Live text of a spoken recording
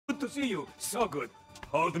to see you. So good.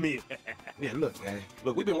 Hold me. Yeah, look, man.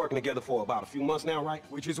 Look, we've been working together for about a few months now, right?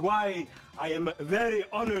 Which is why I am very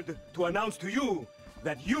honored to announce to you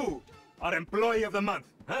that you are Employee of the Month.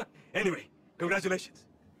 Huh? Anyway, congratulations.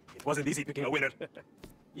 It wasn't easy picking a winner.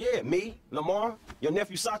 Yeah, me, Lamar, your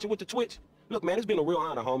nephew Sacha with the Twitch. Look, man, it's been a real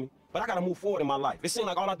honor, homie. But I gotta move forward in my life. It seems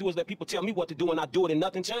like all I do is let people tell me what to do and I do it and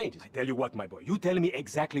nothing changes. I tell you what, my boy. You tell me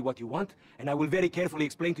exactly what you want, and I will very carefully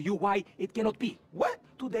explain to you why it cannot be. What?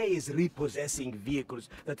 Today is repossessing vehicles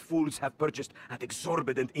that fools have purchased at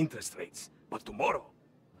exorbitant interest rates. But tomorrow,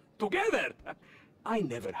 together, I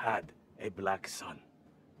never had a black son.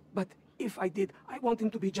 But if I did, I want him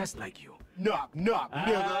to be just like you. Knock,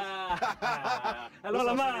 nigga. Hello,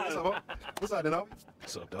 Lamar. What's up, Dino?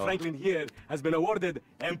 What's up, dog? Franklin here has been awarded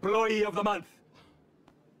Employee of the Month.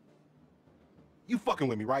 You fucking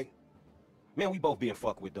with me, right? Man, we both being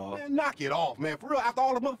fucked with, dog. Man, knock it off, man. For real, after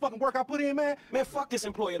all the motherfucking work I put in, man. Man, fuck this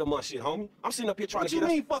Employee of the Month shit, homie. I'm sitting up here trying What to you get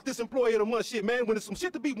mean, fuck this Employee of the Month shit, man? When there's some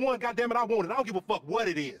shit to be won, goddammit, I want it. I don't give a fuck what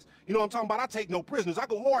it is. You know what I'm talking about? I take no prisoners. I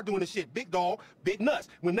go hard doing this shit. Big dog, big nuts.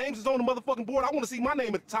 When names is on the motherfucking board, I want to see my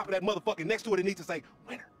name at the top of that motherfucking next to it. It needs to say,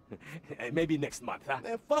 winner. Maybe next month, huh?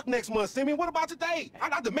 Man, fuck next month, Simeon. What about today?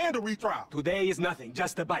 I demand a retrial. Today is nothing,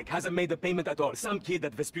 just a bike. Hasn't made the payment at all. Some kid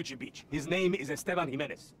at Vespucci Beach. His name is Esteban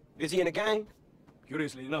Jimenez. Is he in the gang?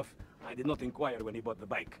 Curiously enough, I did not inquire when he bought the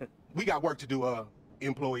bike. We got work to do,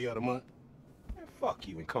 Employee of the Month. Man, fuck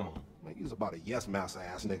you and come on. Man, you's about a yes mouse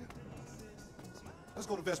ass nigga. Let's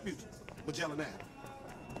go to Vespucci. Magellan Ave.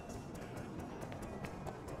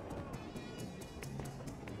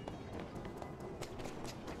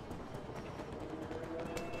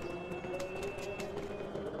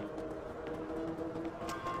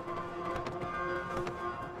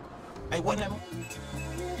 Hey, wasn't that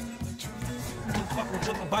you fucking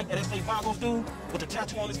took a bike that S.A. Vagos dude with the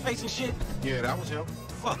tattoo on his face and shit? Yeah, that was him.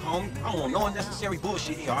 Fuck, homie. I don't want no unnecessary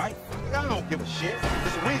bullshit here, all right? I don't give a shit.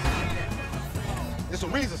 There's a reason. There's a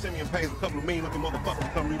reason Simeon pays a couple of mean-looking motherfuckers to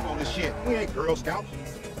come repo this shit. We ain't Girl Scouts.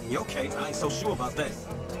 In your case, I ain't so sure about that.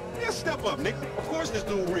 Yeah, step up, nigga. Of course this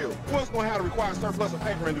dude real. Who else gonna have to require surplus of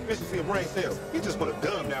paper and deficiency of brain cells? He just put a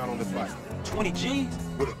dub down on this fight. 20 G's?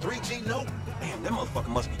 With a 3G note? Damn, that motherfucker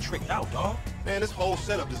must be tricked out, dog. Man, this whole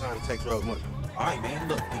setup designed to take drugs money. All right, man,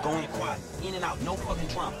 look, we go in quiet. In and out, no fucking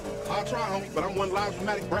trauma. I'll try, homie, but I'm one loud,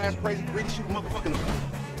 dramatic, brass, crazy, greedy, shoot a motherfucking...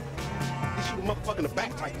 He shoot a motherfucker in the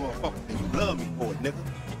back type motherfucker. And you love me for it, nigga.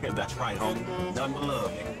 Yeah, that's right, homie. Nothing but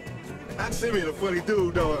love, nigga. That Simeon a funny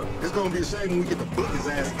dude, though. It's gonna be a shame when we get to book his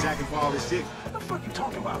ass and jack him for all this shit. What the fuck you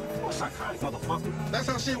talking about? You're a psychotic motherfucker. That's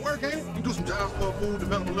how shit work, ain't it? You do some jobs for a fool,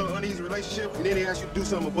 develop a little uneasy relationship, and then they ask you to do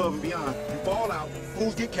something above and beyond. You fall out,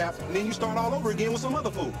 fools get capped, and then you start all over again with some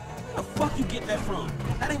other fool. Where the fuck you get that from?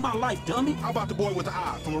 That ain't my life, dummy. How about the boy with the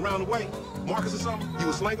eye from around the way? Marcus or something? You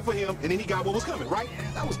was slanging for him, and then he got what was coming, right?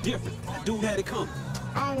 That was different. That dude had it coming.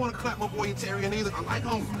 I don't want to clap my boy Interior either. I like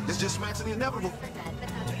him. It's just smacks of the inevitable.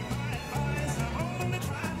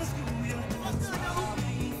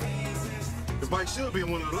 The bike should be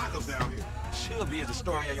in one of the lockups down here. Should be the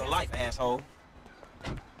story of your life, asshole.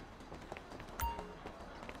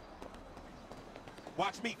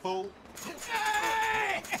 Watch me, fool.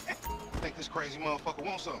 Think this crazy motherfucker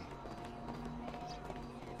wants something.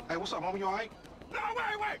 Hey, what's up, homie? You all right? No, wait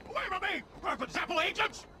a minute! For example,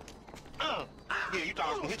 agents? Yeah, you thought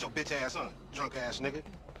I was gonna hit your bitch ass, huh? Drunk ass nigga.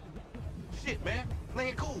 Shit, man. Play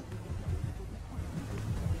it cool.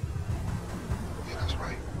 Yeah, that's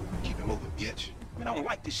right. Keep it moving, bitch. Man, I don't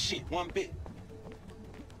like this shit one bit.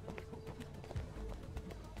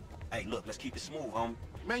 Hey, look, let's keep it smooth, homie.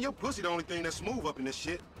 Man, your pussy the only thing that's smooth up in this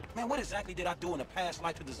shit. Man, what exactly did I do in a past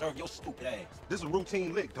life to deserve your stupid ass? This is a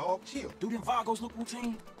routine lick, dog. Chill. Do them Vagos look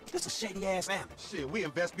routine? This a shady-ass animal. Shit, we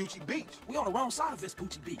in Vespucci Beach. We on the wrong side of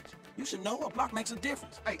Vespucci Beach. You should know a block makes a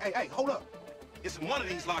difference. Hey, hold up. It's in one of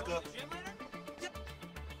these lockups.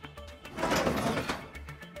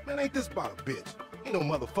 Man, ain't this about a bitch? Ain't no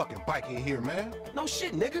motherfucking bike in here, man. No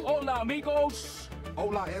shit, nigga. Hola, amigos.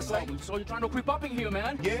 Hola, S.A. So you're trying to creep up in here,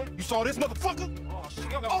 man? Yeah? You saw this motherfucker? Oh,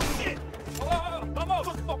 shit. Oh, shit! Come on,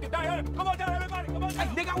 fucking down. Come on down, everybody. Come on down.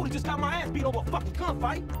 Hey, nigga, I would've just got my ass beat over a fucking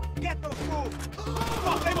gunfight. Get those fools!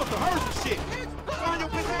 Fuck, they must have heard some shit. Find your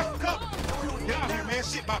bitch ass cover. Get out here, man.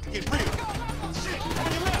 Shit about to get real. Shit,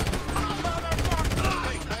 on your left.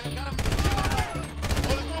 Hey, man.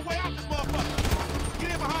 Only one way out this motherfucker.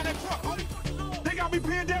 Get in behind that truck, homie. They got me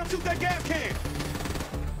pinned down, shoot that gas can.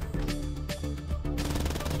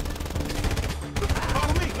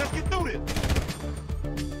 Follow me, let's get through this.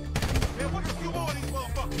 Man, what's a few more of these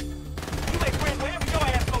motherfuckers? You make friends wherever your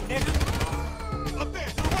ass go, nigga. Up there,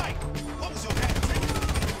 to the right. What was your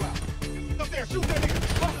name? Up there, shoot that nigga.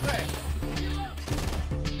 his ass.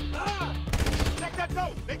 Check that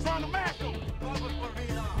door. They trying to mash him.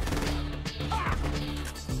 Ah!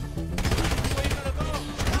 Where you gonna go?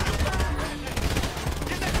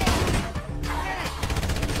 Get that gun. Damn.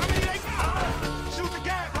 How many they got? Shoot the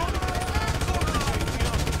gas, homie.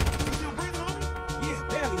 You still breathing, homie? Yeah,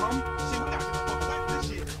 barely, homie. Shit, we gotta get the fuck away from this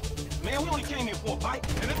shit. Man, we only came here for a bite.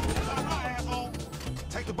 And this is our asshole.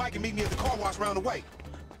 Take the bike and meet me at the car wash round the way.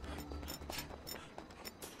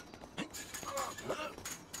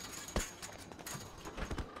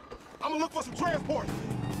 I'm gonna look for some transport.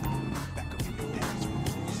 Back up in your ass.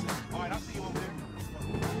 All right, I'll see you over there.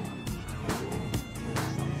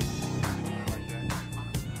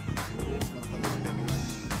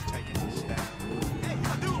 Hey,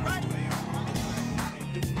 I do, right?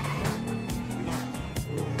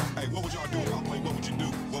 Hey, what would y'all do if I played? What would you do?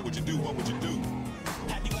 What would you do? What would you do?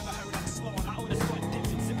 Have you ever heard of slow? I own a squad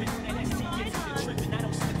dipping, sipping on that ST, yeah, tripping. I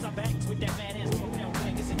don't slip, I bangs with that badass broke down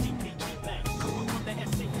Vegas and DPG bang. From the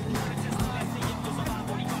SC, wanna test the SC, it feels alive,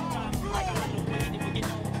 45 times. I got a little plan if we get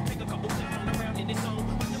on, take a couple down around in its own.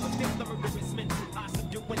 But never feel the embarrassment. I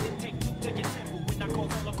subdue when it take two to your temple. When I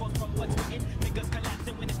cause holocaust from what's written, niggas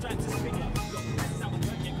collapsing when the straps is spinning. Yo, this is how it's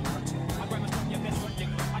done, nigga. I grab a from your best run,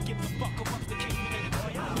 nigga. I give a fuck about the king, nigga.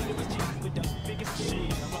 Boy, I it was Jesus with the biggest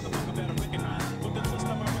shit. A motherfucker better recognize. With the twist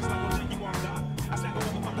of my wrist, like I'll you on die. I stack a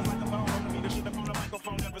motherfuckers like a bone. On me, the shit from the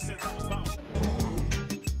microphone ever since I was born.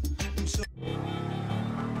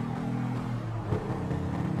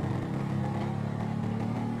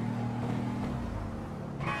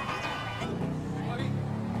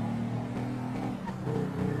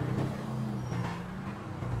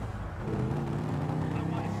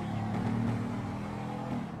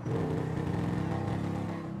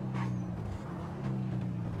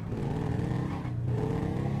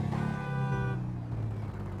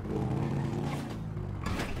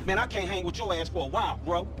 Man, I can't hang with your ass for a while,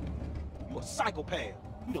 bro. You a psychopath.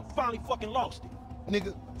 You done finally fucking lost it.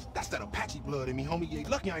 Nigga, that's that Apache blood in me, homie. You ain't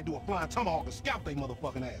lucky I ain't do a flying tomahawk and scalp they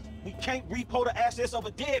motherfucking ass. We can't repo the assets of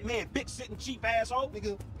a dead man, big sitting cheap asshole.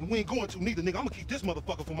 Nigga, and we ain't going to neither, nigga. I'm gonna keep this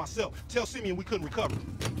motherfucker for myself. Tell Simeon we couldn't recover.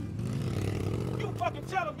 You fucking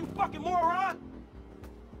tell him, you fucking moron.